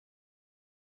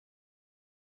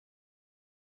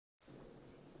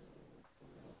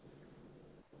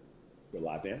We're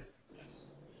live now? Yes.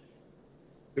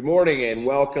 Good morning and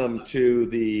welcome to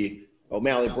the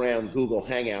O'Malley Brown Google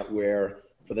Hangout, where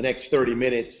for the next 30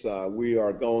 minutes we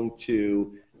are going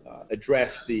to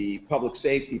address the public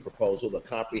safety proposal, the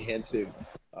comprehensive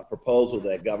proposal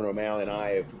that Governor O'Malley and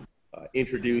I have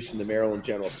introduced in the Maryland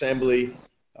General Assembly.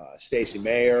 Stacey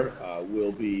Mayer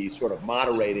will be sort of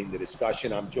moderating the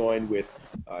discussion. I'm joined with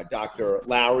Dr.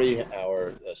 Lowry,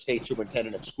 our State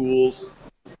Superintendent of Schools,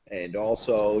 and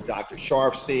also Dr.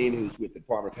 Sharfstein, who's with the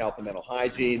Department of Health and Mental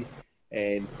Hygiene,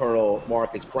 and Colonel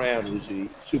Marcus Brown, who's the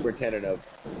Superintendent of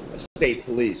State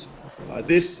Police.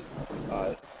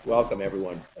 Welcome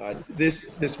everyone.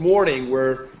 This morning,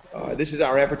 this is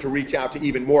our effort to reach out to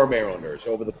even more Marylanders.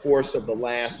 Over the course of the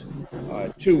last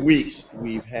 2 weeks,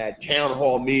 we've had town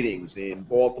hall meetings in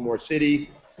Baltimore City,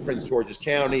 Prince George's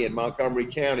County, and Montgomery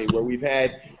County, where we've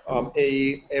had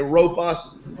a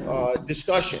robust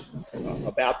discussion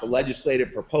about the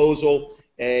legislative proposal,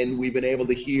 and we've been able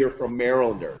to hear from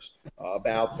Marylanders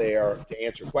about to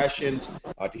answer questions,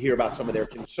 to hear about some of their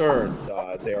concerns,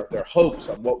 their hopes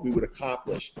on what we would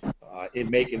accomplish in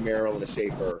making Maryland a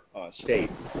safer state.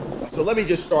 So let me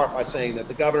just start by saying that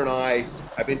the governor and I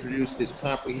have introduced this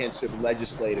comprehensive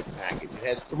legislative package. It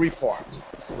has 3 parts.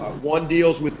 One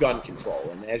deals with gun control,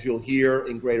 and as you'll hear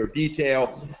in greater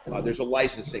detail, there's a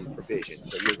licensing provision.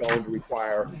 So you're going to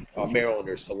require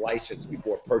Marylanders to license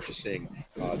before purchasing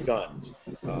guns.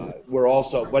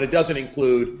 But it doesn't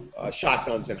include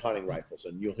shotguns and hunting rifles,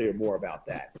 and you'll hear more about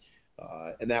that.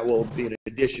 And that will be in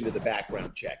addition to the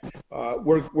background check.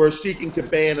 We're seeking to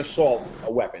ban assault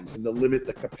weapons and to limit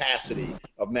the capacity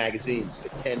of magazines to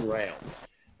 10 rounds.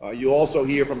 You'll also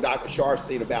hear from Dr.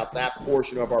 Sharfstein about that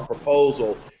portion of our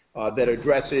proposal that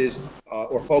addresses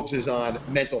or focuses on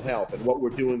mental health and what we're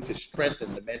doing to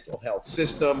strengthen the mental health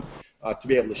system, to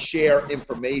be able to share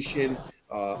information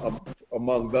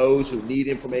among those who need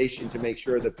information to make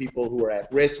sure that people who are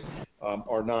at risk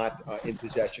are not in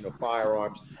possession of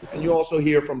firearms. And you also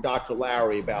hear from Dr.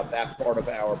 Lowry about that part of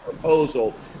our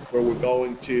proposal where we're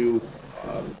going to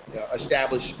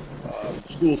establish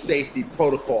school safety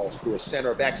protocols through a center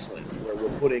of excellence, where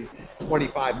we're putting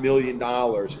 $25 million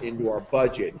into our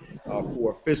budget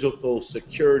for physical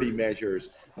security measures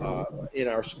in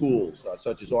our schools,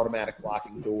 such as automatic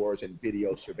locking doors and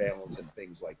video surveillance and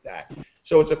things like that.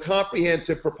 So it's a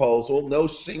comprehensive proposal. No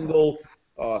single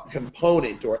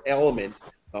component or element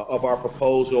of our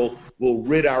proposal will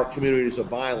rid our communities of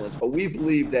violence, but we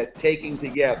believe that taking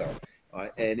together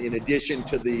and in addition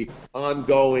to the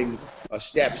ongoing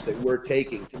steps that we're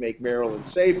taking to make Maryland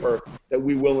safer, that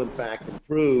we will in fact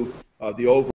improve the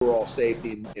overall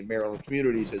safety in Maryland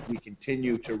communities as we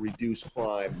continue to reduce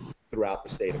crime throughout the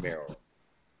state of Maryland.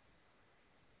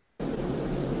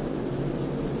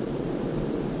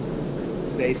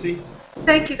 Stacey?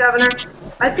 Thank you, Governor.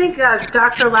 I think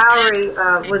Dr. Lowry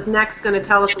was next going to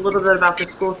tell us a little bit about the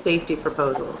school safety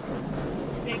proposals.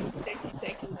 Thank you, Stacey.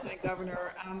 Thank you, Lieutenant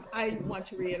Governor. I want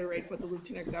to reiterate what the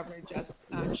Lieutenant Governor just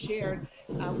shared.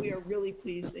 We are really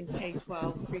pleased in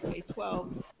K-12,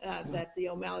 pre-K-12, that the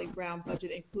O'Malley Brown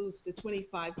budget includes the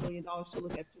 $25 million to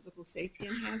look at physical safety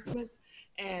enhancements.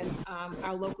 And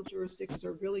our local jurisdictions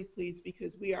are really pleased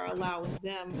because we are allowing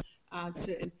them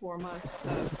to inform us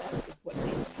best of what they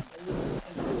need. And this will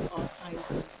include all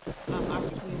kinds of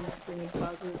opportunities to bring in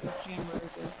buzzers or cameras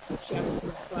and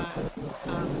shatterproof glass.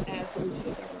 As the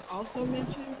Lieutenant Governor also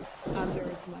mentioned, there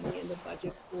is money in the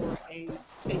budget for a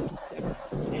safety center.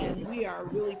 And we are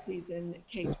really pleased in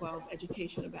K-12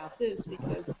 education about this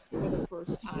because for the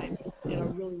first time in a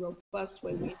really robust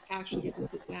way, we actually get to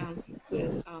sit down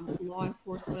with law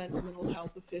enforcement, mental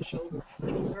health officials,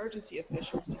 and emergency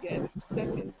officials to get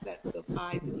second sets of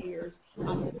eyes and ears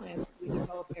on the plans that we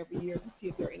develop every year to see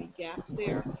if there are any gaps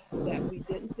there that we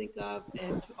didn't think of,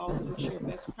 and to also share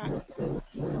best practices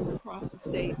from across the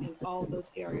state in all of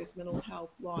those areas: mental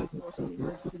health, law enforcement,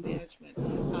 emergency management.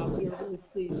 We are really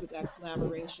pleased with that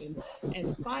collaboration.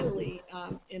 And finally,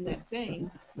 in that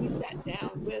vein, we sat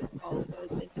down with all of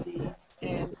those entities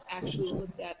and actually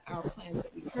looked at our plans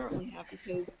that we currently have,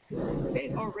 because the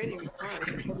state already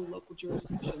requires every local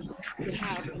jurisdiction to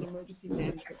have an emergency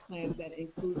management plan that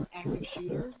includes active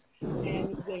shooters,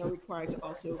 and they are required to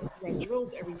also run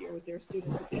drills every year with their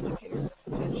students and educators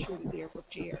to ensure that they are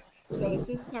prepared. So as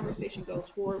this conversation goes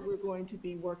forward, we're going to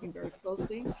be working very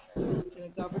closely with the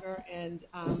Lieutenant Governor and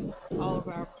all of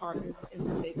our partners in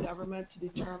the state government to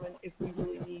determine if we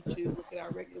really need to look at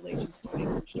our regulations to make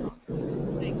them stronger.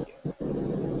 Thank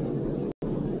you.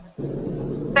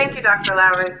 Thank you, Dr.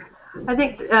 Lowry. I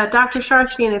think, Dr.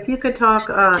 Sharfstein, if you could tell us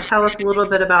a little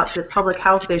bit about the public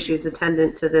health issues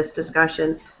attendant to this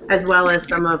discussion, as well as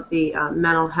some of the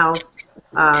mental health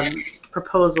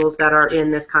proposals that are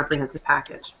in this comprehensive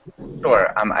package.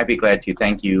 Sure, I'd be glad to.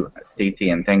 Thank you, Stacy,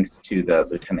 and thanks to the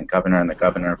Lieutenant Governor and the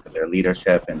Governor for their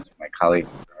leadership, and to my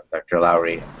colleagues, Dr.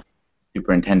 Lowry,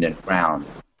 Superintendent Brown.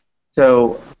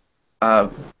 So,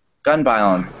 gun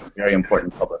violence is a very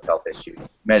important public health issue,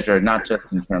 measured not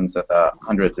just in terms of the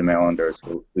hundreds of Marylanders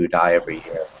who die every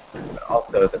year, but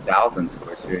also the thousands who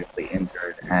are seriously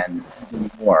injured, and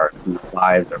even more whose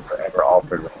lives are forever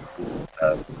altered with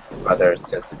a brother,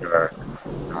 sister,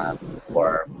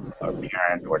 or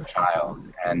parent or child.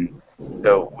 And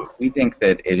so we think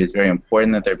that it is very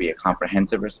important that there be a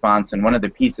comprehensive response, and one of the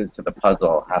pieces to the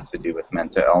puzzle has to do with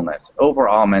mental illness.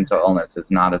 Overall, mental illness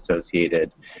is not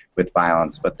associated with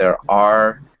violence, but there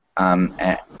are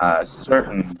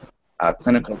certain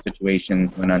clinical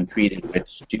situations when untreated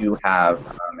which do have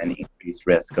an increased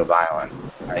risk of violence.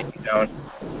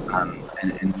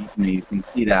 You can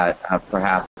see that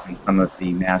perhaps in some of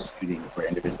the mass shootings where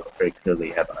individuals very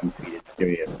clearly have untreated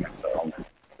serious mental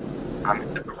illness.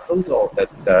 The proposal that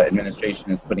the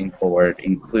administration is putting forward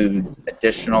includes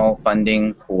additional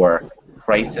funding for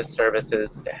crisis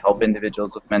services to help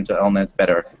individuals with mental illness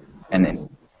better, and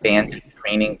expanded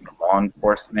training for law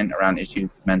enforcement around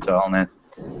issues of mental illness,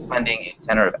 funding a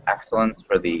center of excellence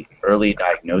for the early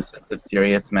diagnosis of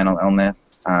serious mental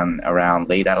illness around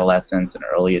late adolescence and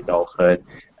early adulthood,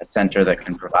 a center that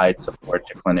can provide support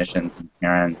to clinicians and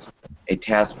parents, a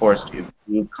task force to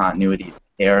improve continuity of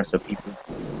care so people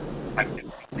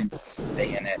can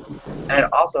stay in it. And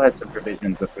it also has some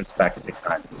provisions with respect to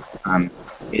guns.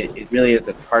 It really is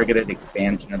a targeted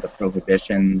expansion of the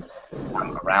prohibitions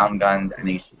around guns and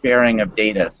a sharing of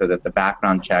data so that the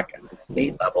background check at the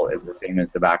state level is the same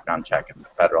as the background check at the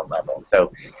federal level.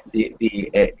 So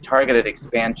the targeted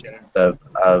expansions of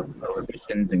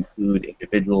prohibitions include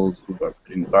individuals who are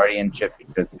put in guardianship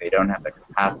because they don't have the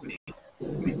capacity to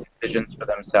make decisions for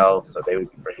themselves, so they would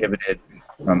be prohibited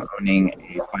from owning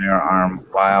a firearm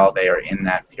while they are in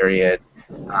that period.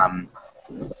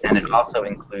 And it also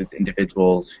includes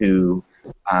individuals who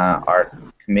are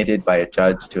committed by a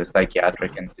judge to a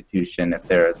psychiatric institution if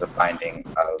there is a finding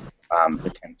of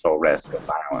potential risk of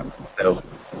violence. So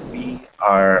we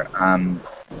are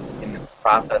in the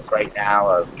process right now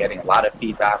of getting a lot of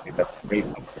feedback. We've had some great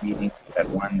public meetings. We've had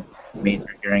one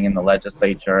major hearing in the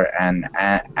legislature, and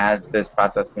as this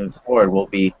process moves forward, we'll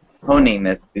be honing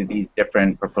these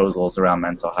different proposals around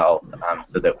mental health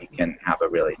so that we can have a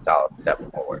really solid step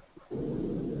forward.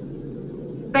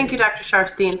 Thank you, Dr.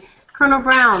 Sharfstein. Colonel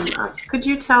Brown, could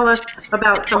you tell us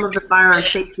about some of the firearm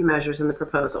safety measures in the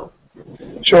proposal?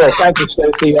 Sure. Thank you,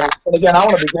 Stacey. And again, I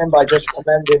want to begin by just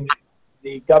commending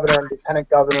the governor and lieutenant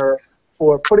governor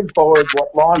for putting forward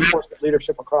what law enforcement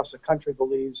leadership across the country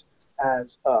believes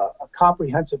as a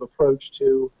comprehensive approach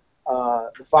to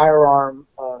the firearm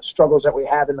struggles that we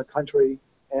have in the country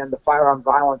and the firearm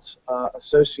violence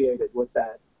associated with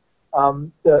that.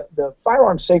 The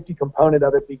firearm safety component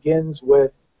of it begins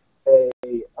with a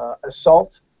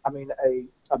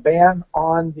ban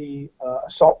on the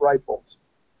assault rifles.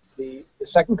 The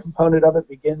second component of it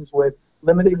begins with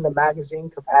limiting the magazine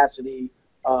capacity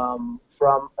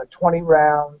from 20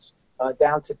 rounds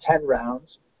down to 10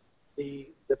 rounds. The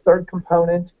third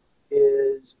component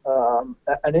is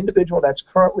an individual that's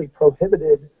currently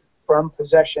prohibited from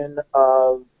possession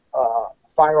of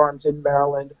firearms in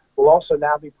Maryland will also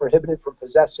now be prohibited from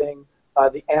possessing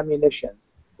the ammunition,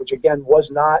 which again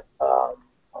was not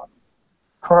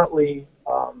currently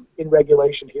in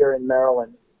regulation here in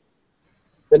Maryland.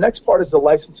 The next part is the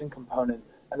licensing component,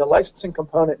 and the licensing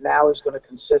component now is going to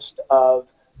consist of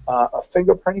a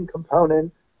fingerprinting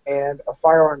component and a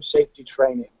firearm safety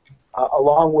training,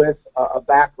 along with a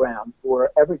background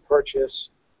for every purchase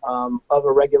of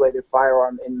a regulated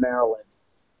firearm in Maryland.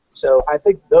 So I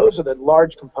think those are the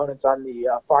large components on the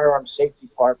firearm safety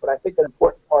part, but I think an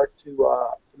important part to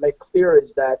make clear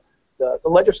is that the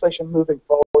legislation moving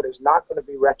forward is not going to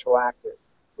be retroactive,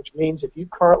 which means if you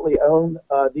currently own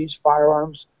these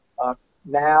firearms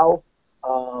now,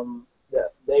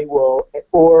 they will,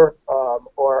 or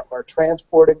are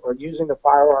transporting or using the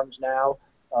firearms now,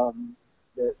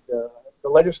 the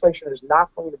legislation is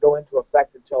not going to go into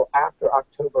effect until after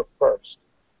October 1st.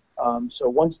 So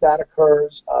once that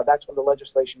occurs, that's when the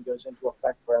legislation goes into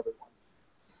effect for everyone.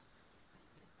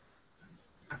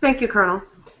 Thank you, Colonel.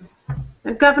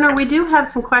 Governor, we do have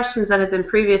some questions that have been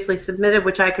previously submitted,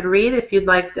 which I could read if you'd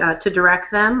like to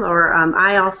direct them, or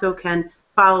I also can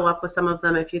follow up with some of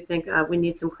them if you think we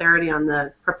need some clarity on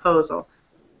the proposal.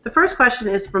 The first question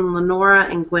is from Lenora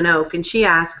in Gwynn Oak, and she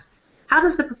asks, how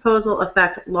does the proposal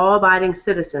affect law-abiding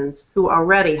citizens who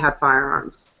already have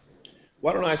firearms?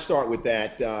 Why don't I start with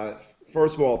that?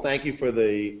 First of all, thank you for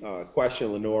the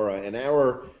question, Lenora. And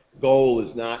our goal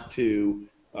is not to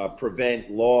prevent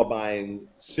law-abiding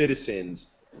citizens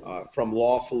from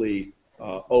lawfully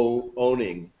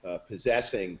owning,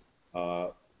 possessing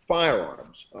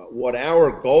firearms. What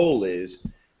our goal is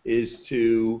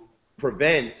to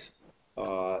prevent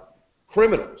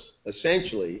criminals,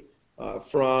 essentially,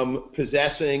 from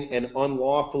possessing and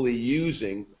unlawfully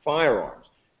using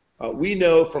firearms. We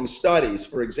know from studies,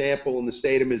 for example, in the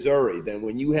state of Missouri, that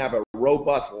when you have a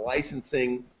robust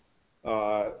licensing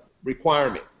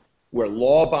requirement where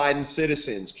law-abiding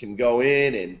citizens can go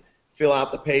in and fill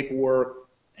out the paperwork,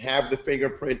 have the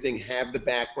fingerprinting, have the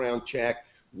background check,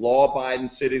 law-abiding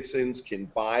citizens can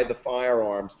buy the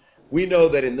firearms. We know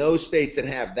that in those states that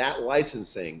have that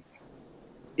licensing,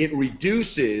 it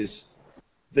reduces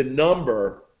the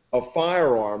number of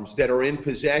firearms that are in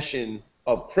possession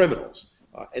of criminals.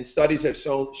 And studies have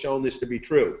shown this to be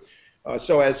true.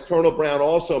 So as Colonel Brown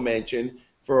also mentioned,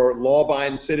 for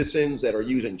law-abiding citizens that are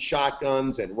using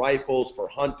shotguns and rifles for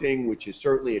hunting, which is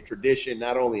certainly a tradition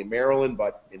not only in Maryland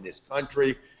but in this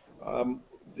country,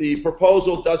 the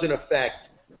proposal doesn't affect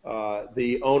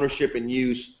the ownership and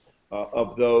use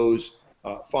of those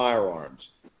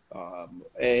firearms.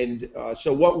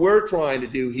 So what we're trying to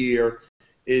do here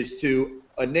is to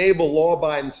enable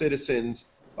law-abiding citizens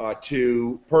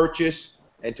to purchase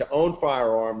and to own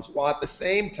firearms, while at the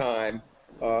same time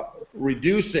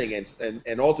reducing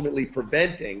and ultimately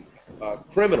preventing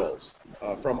criminals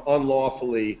from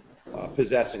unlawfully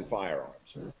possessing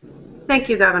firearms. Thank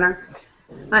you, Governor.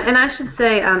 And I should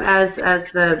say, as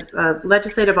the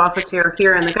legislative officer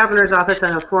here in the governor's office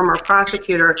and a former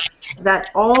prosecutor,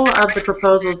 that all of the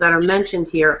proposals that are mentioned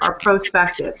here are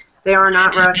prospective. They are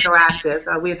not retroactive.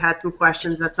 We've had some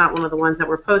questions. That's not one of the ones that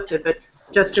were posted, but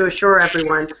just to assure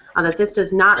everyone that this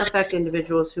does not affect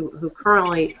individuals who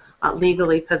currently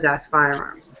legally possess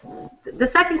firearms. The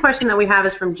second question that we have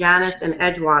is from Janice in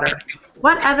Edgewater.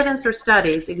 What evidence or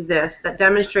studies exist that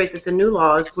demonstrate that the new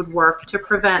laws would work to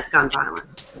prevent gun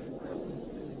violence?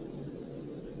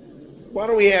 Why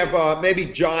don't we have, maybe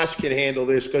Josh can handle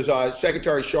this, because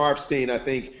Secretary Sharfstein, I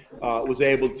think, was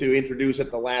able to introduce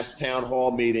at the last town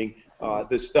hall meeting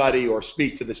the study, or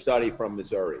speak to the study from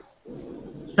Missouri.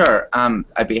 Sure,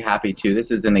 I'd be happy to. This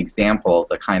is an example of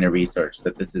the kind of research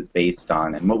that this is based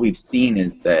on. And what we've seen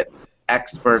is that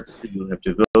experts who have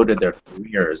devoted their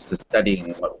careers to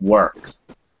studying what works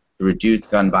to reduce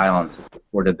gun violence have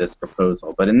supported this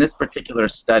proposal. But in this particular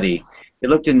study, they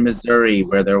looked in Missouri,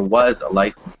 where there was a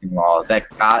licensing law that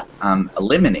got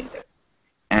eliminated.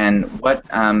 And what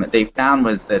they found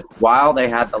was that while they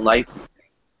had the licensing,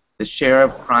 the share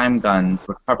of crime guns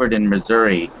recovered in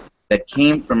Missouri that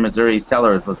came from Missouri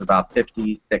sellers was about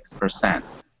 56%.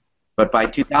 But by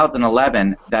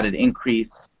 2011, that had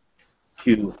increased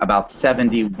to about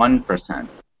 71%,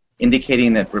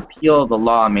 indicating that repeal of the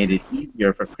law made it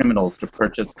easier for criminals to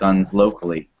purchase guns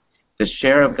locally. The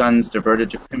share of guns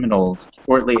diverted to criminals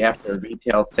shortly after a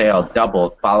retail sale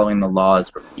doubled following the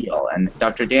law's repeal. And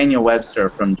Dr. Daniel Webster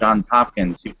from Johns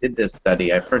Hopkins, who did this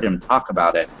study, I've heard him talk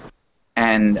about it.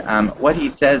 And what he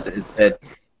says is that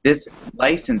this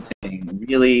licensing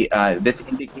really, this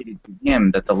indicated to him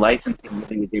that the licensing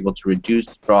really was able to reduce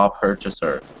straw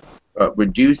purchasers,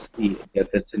 reduce the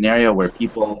scenario where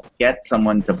people get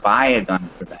someone to buy a gun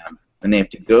for them, and they have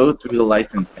to go through the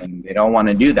licensing. They don't want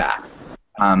to do that.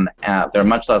 They're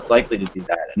much less likely to do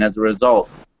that. And as a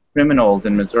result, criminals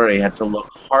in Missouri had to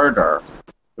look harder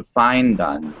to find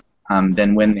guns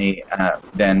than when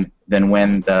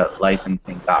the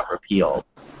licensing got repealed.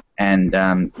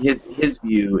 And his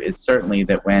view is certainly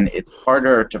that when it's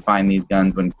harder to find these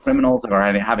guns, when criminals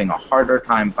are having a harder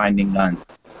time finding guns,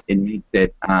 it makes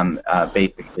it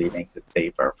basically makes it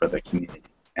safer for the community.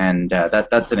 And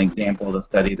that's an example of the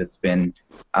study that's been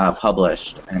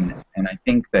published. And I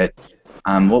think that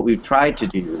what we've tried to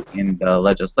do in the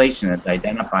legislation is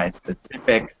identify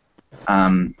specific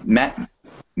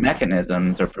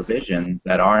mechanisms or provisions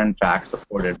that are in fact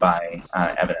supported by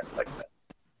evidence like this.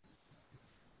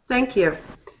 Thank you.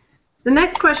 The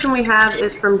next question we have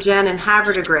is from Jen in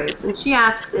Havre de Grace, and she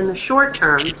asks, in the short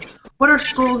term, what are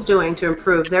schools doing to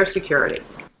improve their security?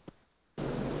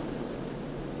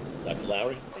 Dr.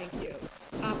 Lowry? Thank you.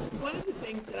 One of the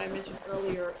things that I mentioned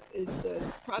earlier is the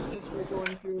process we're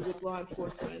going through with law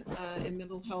enforcement and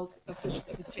mental health officials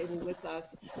at the table with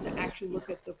us to actually look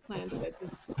at the plans that the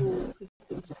school system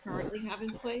systems currently have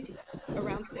in place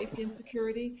around safety and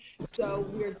security. So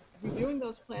we're reviewing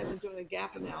those plans and doing a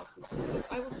gap analysis, because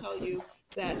I will tell you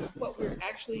that what we're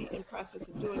actually in process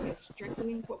of doing is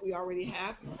strengthening what we already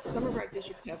have. Some of our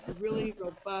districts have really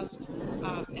robust,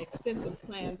 extensive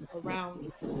plans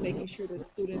around making sure that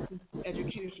students and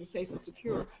educators are safe and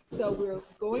secure. So we're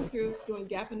going through doing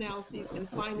gap analyses and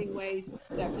finding ways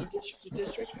that from district to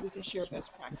district we can share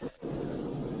best practices.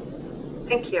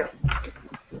 Thank you.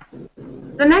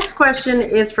 The next question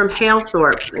is from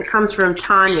Halethorpe. It comes from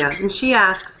Tanya, and she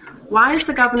asks, why is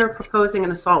the governor proposing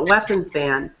an assault weapons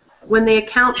ban when they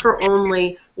account for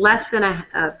only less than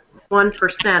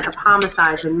 1% of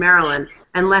homicides in Maryland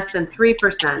and less than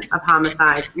 3% of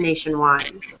homicides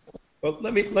nationwide? Well,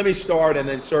 let me start, and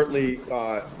then certainly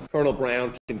Colonel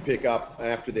Brown can pick up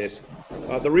after this.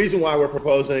 The reason why we're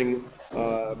proposing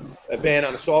a ban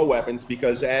on assault weapons,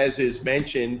 because as is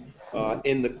mentioned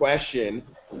in the question,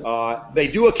 they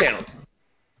do account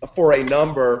for a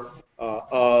number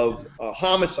of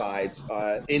homicides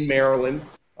in Maryland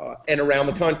and around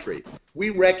the country. We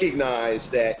recognize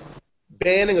that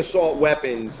banning assault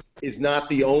weapons is not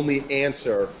the only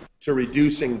answer to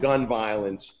reducing gun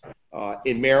violence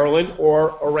in Maryland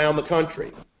or around the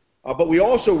country. But we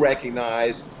also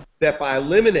recognize that by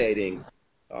eliminating,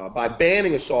 by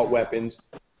banning assault weapons,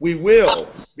 we will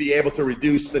be able to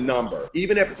reduce the number,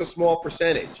 even if it's a small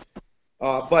percentage.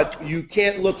 But you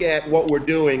can't look at what we're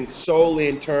doing solely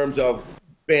in terms of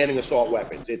banning assault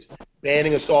weapons. It's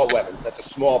banning assault weapons, that's a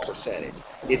small percentage.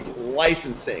 It's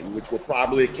licensing, which will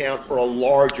probably account for a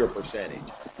larger percentage.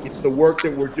 It's the work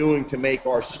that we're doing to make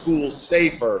our schools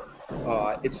safer.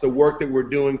 It's the work that we're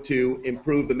doing to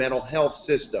improve the mental health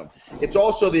system. It's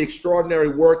also the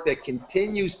extraordinary work that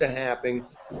continues to happen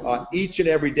each and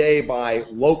every day by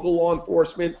local law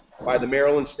enforcement, by the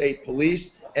Maryland State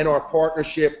Police, and our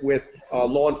partnership with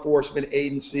law enforcement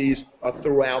agencies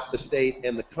throughout the state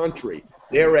and the country.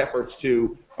 Their efforts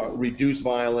to reduce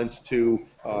violence, to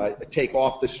take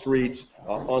off the streets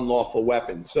unlawful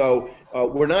weapons. So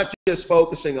we're not just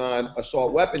focusing on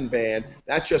assault weapon ban,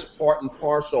 that's just part and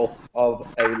parcel of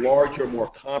a larger, more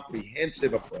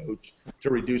comprehensive approach to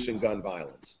reducing gun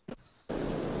violence.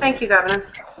 Thank you, Governor.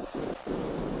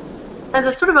 As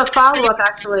a sort of a follow-up,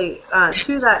 actually,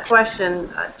 to that question,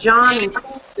 John in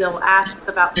Cooksville asks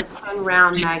about the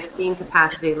 10-round magazine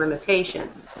capacity limitation,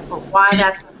 why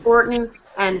that's important,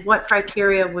 and what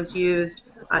criteria was used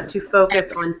to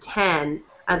focus on 10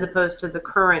 as opposed to the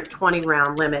current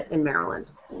 20-round limit in Maryland.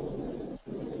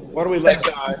 Why don't we let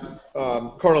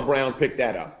Colonel Brown pick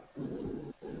that up?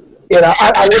 Yeah,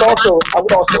 I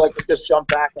would also like to just jump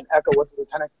back and echo what the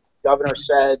Lieutenant Governor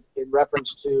said in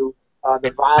reference to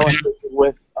the violence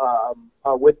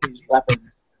with these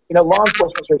weapons. You know, law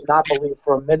enforcement does not believe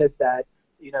for a minute that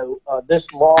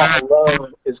this law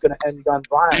alone is going to end gun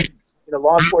violence. You know,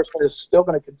 law enforcement is still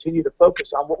going to continue to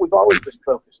focus on what we've always been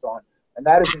focused on, and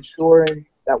that is ensuring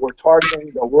that we're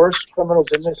targeting the worst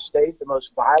criminals in this state, the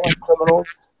most violent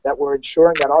criminals, that we're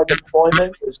ensuring that our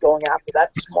deployment is going after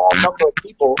that small number of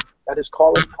people that is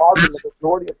causing the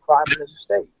majority of crime in this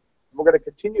state. And we're going to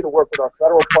continue to work with our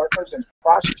federal partners and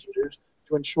prosecutors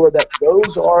to ensure that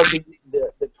those are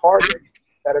the targets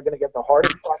that are going to get the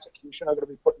hardest prosecution, are going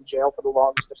to be put in jail for the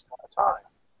longest amount of time.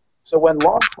 So when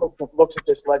law enforcement looks at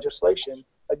this legislation,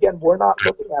 again, we're not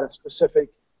looking at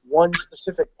one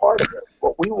specific part of it.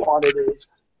 What we wanted is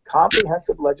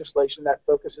comprehensive legislation that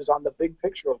focuses on the big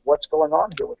picture of what's going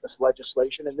on here with this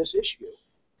legislation and this issue.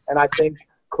 And I think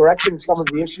correcting some of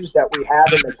the issues that we have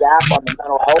in the gap on the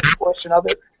mental health portion of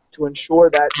it, to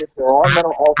ensure that if there are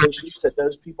mental health issues, that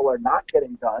those people are not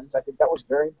getting guns, I think that was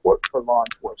very important for law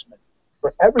enforcement.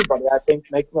 For everybody, I think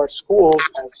making our schools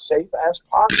as safe as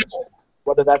possible,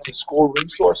 whether that's a school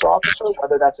resource officer,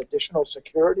 whether that's additional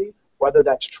security, whether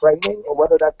that's training, or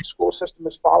whether that the school system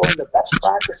is following the best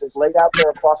practices laid out there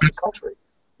across the country.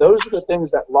 Those are the things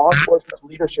that law enforcement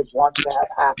leadership wants to have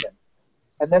happen.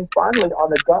 And then finally, on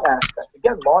the gun aspect,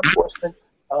 again, law enforcement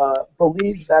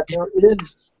believes that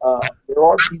there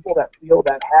are people that feel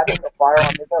that having a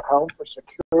firearm in their home for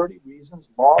security reasons,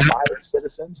 law-abiding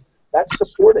citizens, that's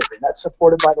supported, and that's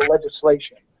supported by the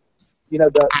legislation. You know,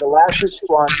 the last issue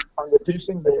on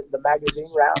reducing the magazine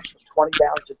rounds from 20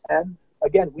 down to 10,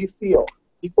 again, we feel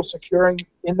people securing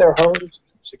their homes,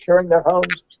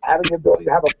 having the ability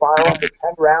to have a firearm with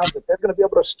 10 rounds, that they're going to be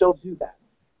able to still do that.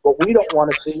 What we don't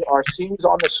want to see are scenes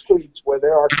on the streets where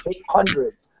there are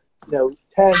hundreds,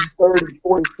 10, 30,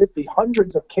 40, 50,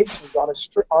 hundreds of cases on the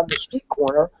street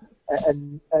corner,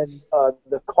 and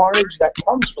the carnage that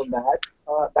comes from that,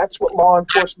 that's what law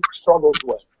enforcement struggles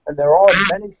with. And there are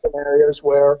many scenarios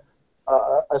where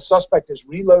a suspect is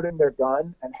reloading their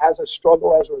gun and has a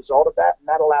struggle as a result of that, and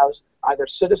that allows either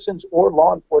citizens or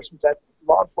law enforcement at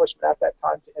that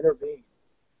time to intervene.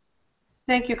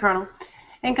 Thank you, Colonel.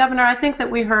 And Governor, I think that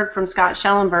we heard from Scott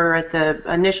Schellenberger at the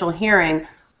initial hearing,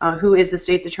 who is the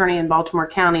state's attorney in Baltimore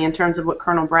County, in terms of what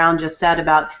Colonel Brown just said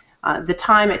about the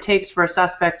time it takes for a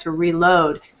suspect to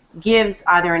reload gives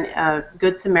either a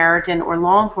Good Samaritan or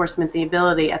law enforcement the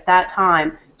ability at that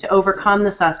time to overcome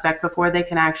the suspect before they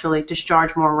can actually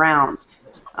discharge more rounds.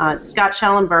 Scott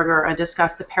Schellenberger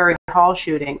discussed the Perry Hall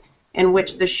shooting, in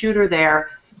which the shooter there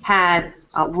had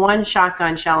one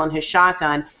shotgun shell in his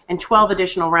shotgun and 12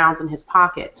 additional rounds in his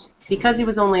pocket. Because he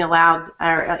was only allowed,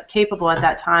 capable at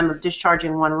that time of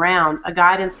discharging one round, a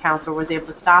guidance counselor was able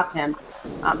to stop him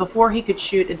before he could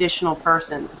shoot additional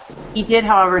persons. He did,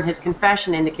 however, in his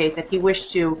confession indicate that he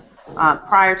wished to,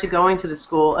 prior to going to the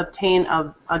school, obtain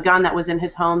a gun that was in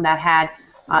his home that had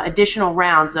additional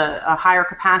rounds, a higher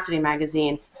capacity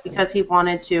magazine, because he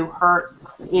wanted to hurt,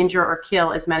 injure, or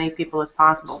kill as many people as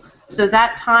possible. So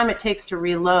that time it takes to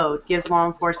reload gives law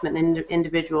enforcement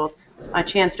individuals a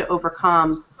chance to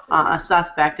overcome a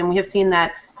suspect, and we have seen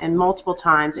that in multiple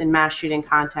times in mass shooting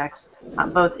contexts,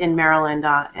 both in Maryland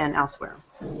and elsewhere.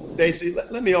 Stacey,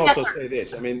 let me also say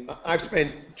this. I mean, I've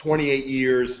spent 28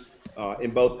 years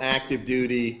in both active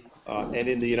duty and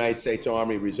in the United States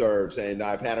Army Reserves, and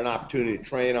I've had an opportunity to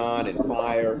train on and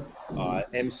fire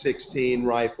M16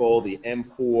 rifle, the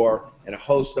M4, and a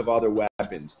host of other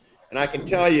weapons. And I can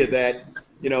tell you that,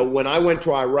 you know, when I went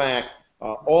to Iraq,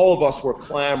 all of us were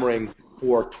clamoring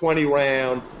for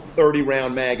 20-round,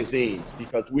 30-round magazines,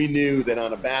 because we knew that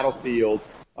on a battlefield,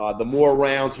 the more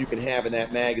rounds you can have in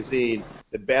that magazine,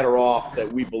 the better off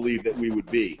that we believe that we would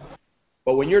be.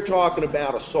 But when you're talking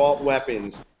about assault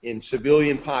weapons in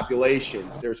civilian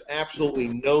populations, there's absolutely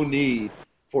no need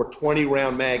for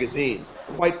 20-round magazines.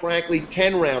 Quite frankly,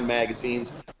 10-round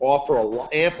magazines offer an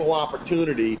ample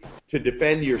opportunity to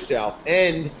defend yourself.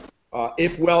 And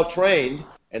if well trained,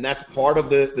 and that's part of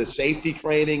the safety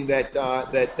training that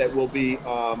will be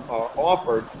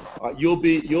offered, you'll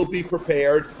be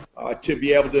prepared to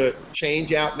be able to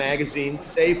change out magazines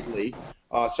safely,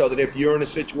 so that if you're in a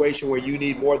situation where you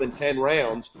need more than 10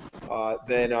 rounds,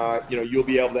 then you know, you'll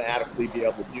be able to adequately be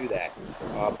able to do that.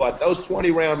 But those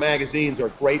 20-round magazines are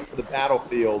great for the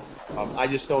battlefield. I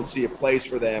just don't see a place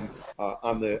for them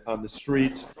on the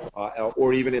streets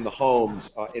or even in the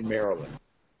homes in Maryland.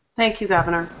 Thank you,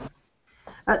 Governor.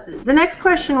 The next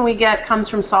question we get comes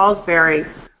from Salisbury.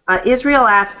 Israel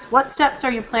asks, what steps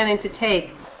are you planning to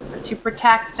take to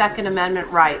protect Second Amendment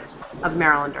rights of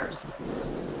Marylanders?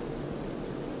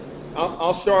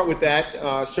 I'll start with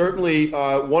that. Certainly,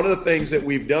 one of the things that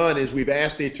we've done is we've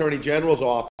asked the Attorney General's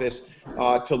office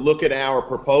to look at our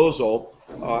proposal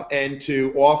and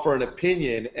to offer an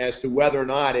opinion as to whether or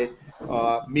not it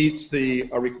meets the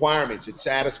requirements. It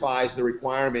satisfies the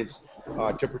requirements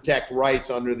to protect rights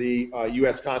under the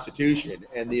U.S. Constitution,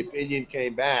 and the opinion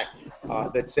came back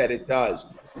that said it does.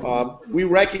 We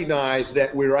recognize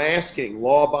that we're asking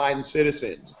law-abiding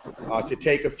citizens to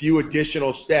take a few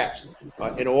additional steps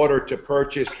in order to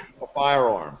purchase a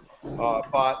firearm,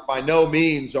 but by no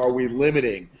means are we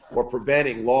limiting or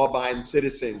preventing law-abiding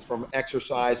citizens from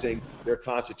exercising their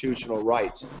constitutional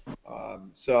rights.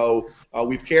 So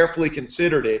we've carefully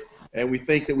considered it, and we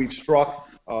think that we've struck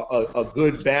a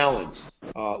good balance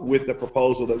with the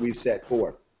proposal that we've set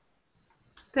forth.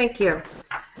 Thank you.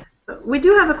 We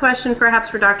do have a question perhaps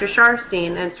for Dr. Sharfstein,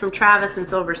 and it's from Travis in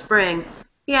Silver Spring.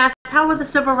 He asks, how will the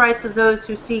civil rights of those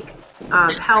who seek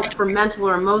help for mental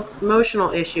or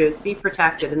emotional issues be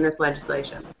protected in this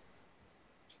legislation?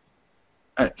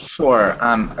 Sure.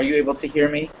 Are you able to hear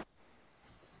me?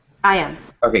 I am.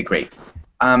 Okay, great.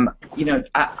 You know,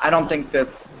 I don't think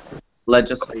this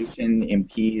legislation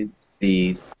impedes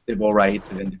the civil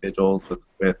rights of individuals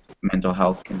with mental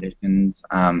health conditions.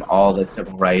 All the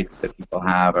civil rights that people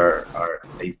have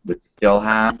they would still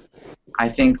have. I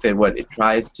think that what it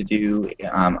tries to do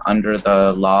under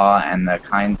the law and the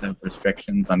kinds of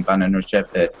restrictions on gun ownership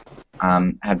that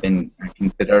have been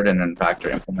considered and in fact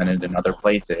are implemented in other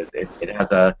places, it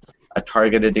has a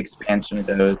targeted expansion of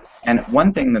those. And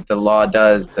one thing that the law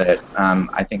does that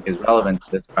I think is relevant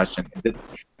to this question is that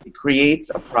it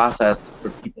creates a process for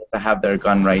people to have their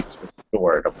gun rights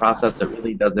restored, a process that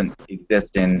really doesn't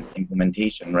exist in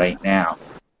implementation right now.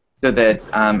 So that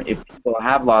if people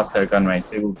have lost their gun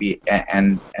rights, they will be,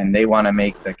 and they want to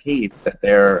make the case that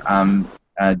they're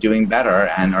doing better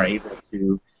and are able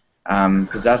to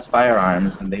possess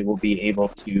firearms, and they will be able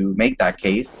to make that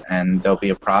case, and there'll be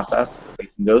a process that they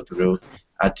can go through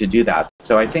to do that.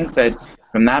 So I think that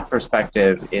from that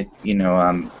perspective, it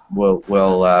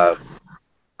will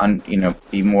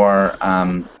be more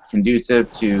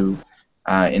conducive to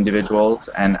individuals,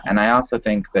 and I also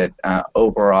think that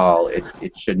overall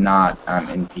it should not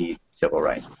impede civil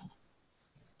rights.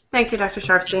 Thank you, Dr.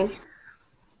 Sharfstein.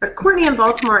 Courtney in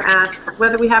Baltimore asks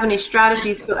whether we have any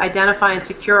strategies to identify and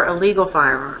secure illegal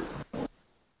firearms.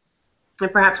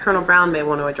 And perhaps Colonel Brown may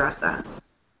want to address that.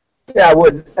 Yeah, I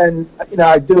would. And,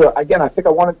 I do. Again, I think I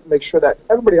want to make sure that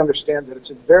everybody understands that it's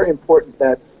very important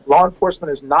that law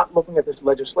enforcement is not looking at this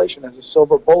legislation as a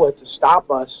silver bullet to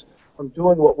stop us from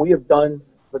doing what we have done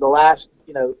for the last,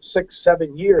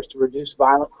 6-7 years to reduce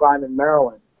violent crime in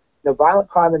Maryland. Violent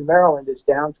crime in Maryland is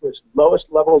down to its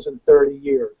lowest levels in 30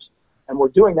 years. And we're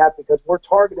doing that because we're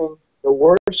targeting the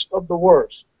worst of the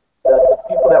worst. The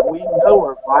people that we know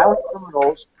are violent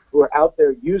criminals who are out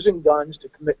there using guns to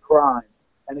commit crime.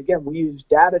 And again, we use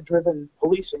data-driven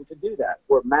policing to do that.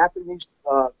 We're mapping these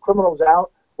criminals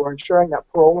out. We're ensuring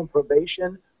that parole and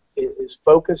probation is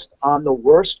focused on the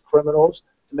worst criminals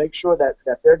to make sure that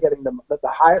they're getting the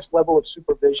highest level of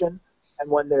supervision. And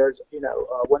when there's,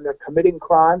 when they're committing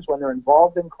crimes, when they're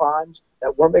involved in crimes,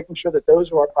 that we're making sure that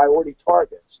those are our priority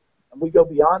targets. And we go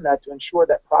beyond that to ensure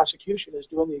that prosecution is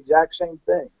doing the exact same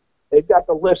thing. They've got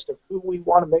the list of who we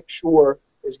want to make sure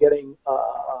is getting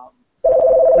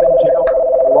put in jail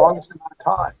for the longest amount of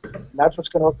time. And that's what's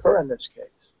going to occur in this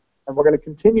case. And we're going to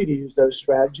continue to use those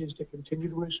strategies to continue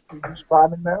to reduce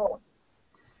crime in Maryland.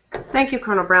 Thank you,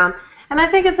 Colonel Brown. And I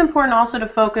think it's important also to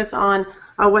focus on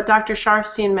what Dr.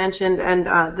 Sharfstein mentioned and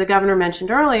the governor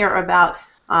mentioned earlier about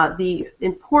the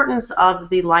importance of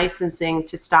the licensing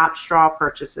to stop straw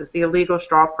purchases, the illegal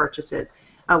straw purchases.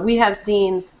 We have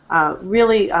seen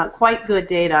really quite good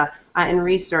data and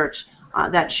research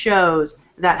that shows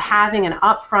that having an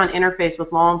upfront interface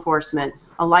with law enforcement,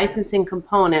 a licensing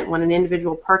component when an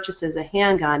individual purchases a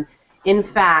handgun, in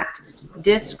fact,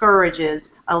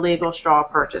 discourages illegal straw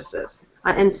purchases.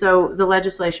 And so the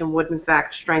legislation would, in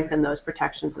fact, strengthen those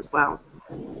protections as well.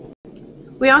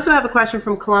 We also have a question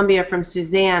from Columbia from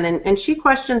Suzanne, and she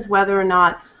questions whether or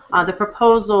not the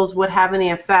proposals would have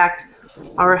any effect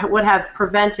or would have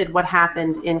prevented what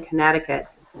happened in Connecticut,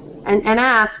 and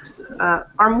asks,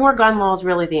 are more gun laws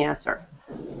really the answer?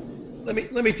 Let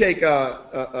me take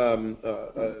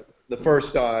the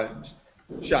first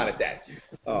shot at that.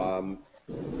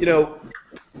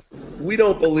 We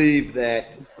don't believe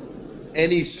that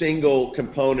any single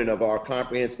component of our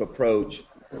comprehensive approach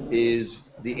is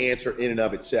the answer in and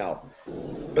of itself.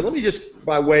 But let me just,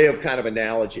 by way of kind of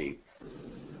analogy,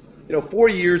 4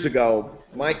 years ago,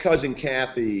 my cousin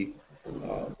Kathy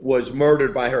was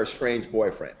murdered by her estranged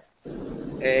boyfriend.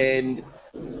 And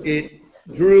it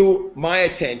drew my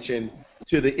attention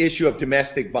to the issue of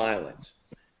domestic violence.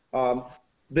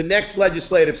 The next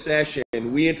legislative session,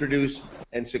 we introduced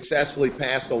and successfully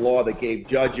passed a law that gave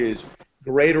judges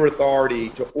greater authority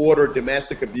to order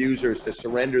domestic abusers to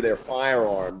surrender their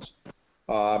firearms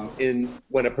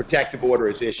when a protective order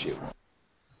is issued.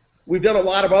 We've done a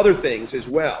lot of other things as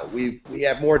well. We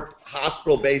have more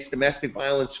hospital-based domestic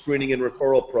violence screening and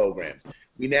referral programs.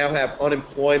 We now have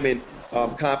unemployment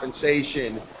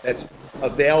compensation that's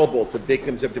available to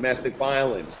victims of domestic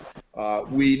violence.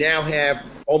 We now have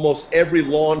almost every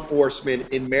law enforcement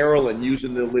in Maryland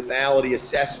using the lethality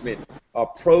assessment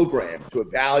program to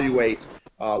evaluate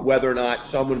whether or not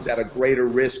someone's at a greater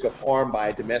risk of harm by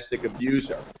a domestic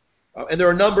abuser. And there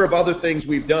are a number of other things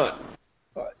we've done.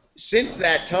 Since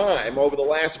that time, over the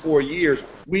last 4 years,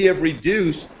 we have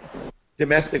reduced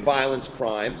domestic violence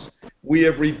crimes. We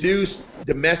have reduced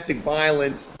domestic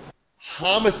violence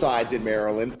homicides in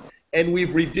Maryland, and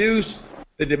we've reduced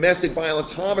the domestic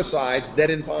violence homicides that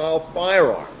involve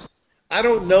firearms. I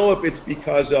don't know if it's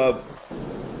because of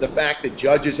the fact that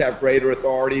judges have greater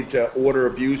authority to order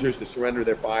abusers to surrender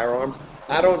their firearms.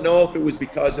 I don't know if it was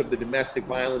because of the domestic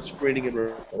violence screening and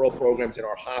referral programs in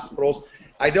our hospitals.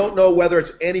 I don't know whether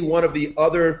it's any one of the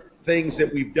other things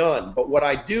that we've done. But what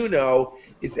I do know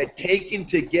is that taken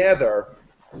together,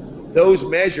 those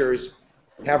measures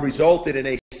have resulted in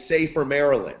a safer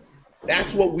Maryland.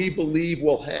 That's what we believe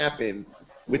will happen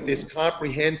with this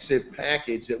comprehensive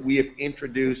package that we have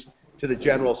introduced to the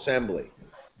General Assembly.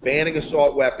 Banning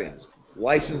assault weapons,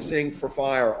 licensing for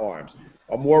firearms,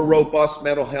 a more robust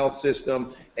mental health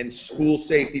system, and school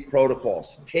safety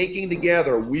protocols. Taking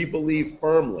together, we believe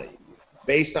firmly,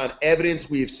 based on evidence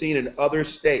we have seen in other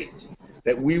states,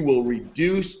 that we will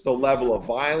reduce the level of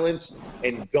violence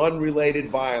and gun-related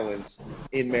violence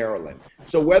in Maryland.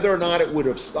 So whether or not it would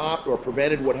have stopped or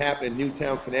prevented what happened in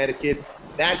Newtown, Connecticut,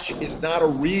 that is not a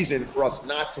reason for us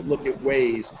not to look at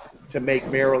ways to make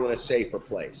Maryland a safer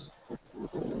place.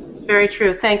 It's very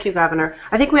true. Thank you, Governor.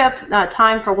 I think we have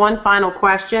time for one final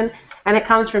question, and it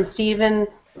comes from Stephen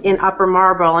in Upper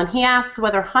Marlboro, and he asked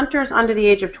whether hunters under the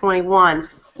age of 21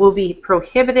 will be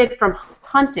prohibited from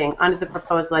hunting under the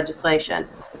proposed legislation.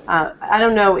 I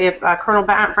don't know if Colonel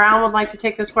Brown would like to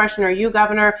take this question, or you,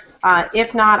 Governor.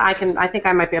 If not, I think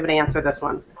I might be able to answer this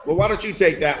one. Well, why don't you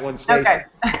take that one, Stacey? Okay.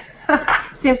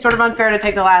 Seems sort of unfair to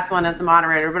take the last one as the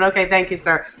moderator, but okay, thank you,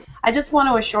 sir. I just want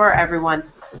to assure everyone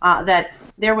that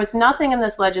there was nothing in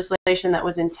this legislation that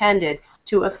was intended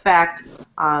to affect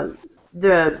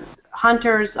the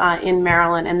hunters in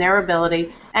Maryland and their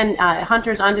ability, and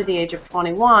hunters under the age of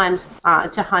 21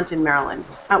 to hunt in Maryland.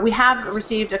 We have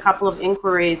received a couple of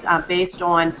inquiries based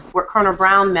on what Colonel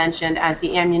Brown mentioned as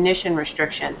the ammunition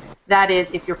restriction. That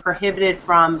is, if you're prohibited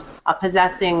from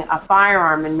possessing a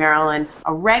firearm in Maryland,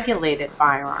 a regulated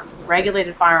firearm.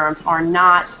 Regulated firearms are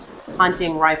not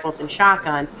hunting rifles and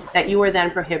shotguns, that you are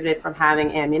then prohibited from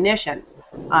having ammunition.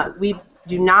 We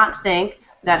do not think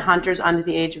that hunters under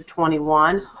the age of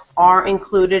 21 are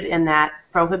included in that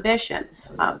prohibition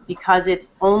because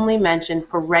it's only mentioned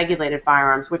for regulated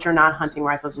firearms, which are not hunting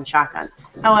rifles and shotguns.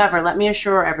 However, let me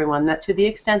assure everyone that to the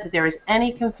extent that there is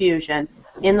any confusion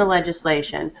in the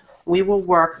legislation, we will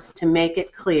work to make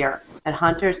it clear that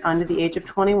hunters under the age of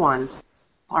 21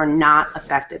 are not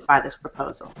affected by this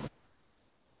proposal.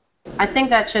 I think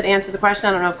that should answer the question.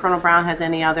 I don't know if Colonel Brown has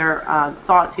any other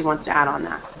thoughts he wants to add on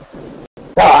that.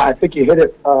 No, I think you hit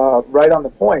it right on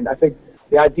the point. I think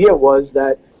the idea was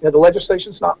that the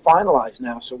legislation's not finalized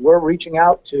now, so we're reaching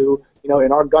out to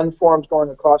in our gun forums going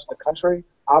across the country,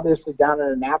 obviously down in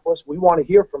Annapolis, we want to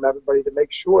hear from everybody to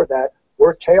make sure that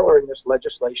we're tailoring this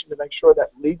legislation to make sure that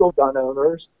legal gun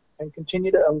owners can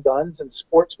continue to own guns, and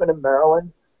sportsmen in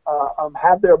Maryland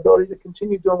have their ability to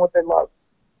continue doing what they love.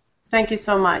 Thank you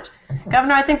so much.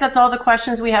 Governor, I think that's all the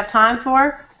questions we have time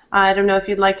for. I don't know if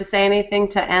you'd like to say anything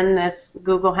to end this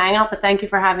Google Hangout, but thank you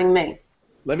for having me.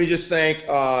 Let me just thank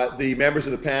the members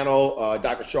of the panel,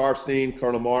 Dr. Sharfstein,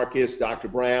 Colonel Marcus, Dr.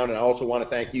 Brown, and I also want to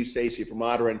thank you, Stacey, for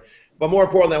moderating. But more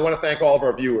importantly, I want to thank all of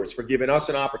our viewers for giving us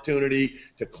an opportunity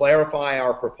to clarify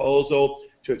our proposal,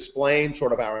 to explain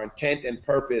sort of our intent and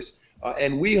purpose.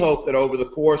 And we hope that over the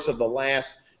course of the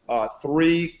last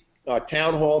 3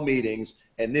 town hall meetings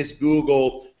and this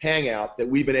Google Hangout that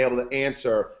we've been able to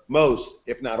answer most,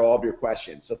 if not all, of your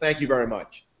questions. So thank you very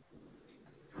much.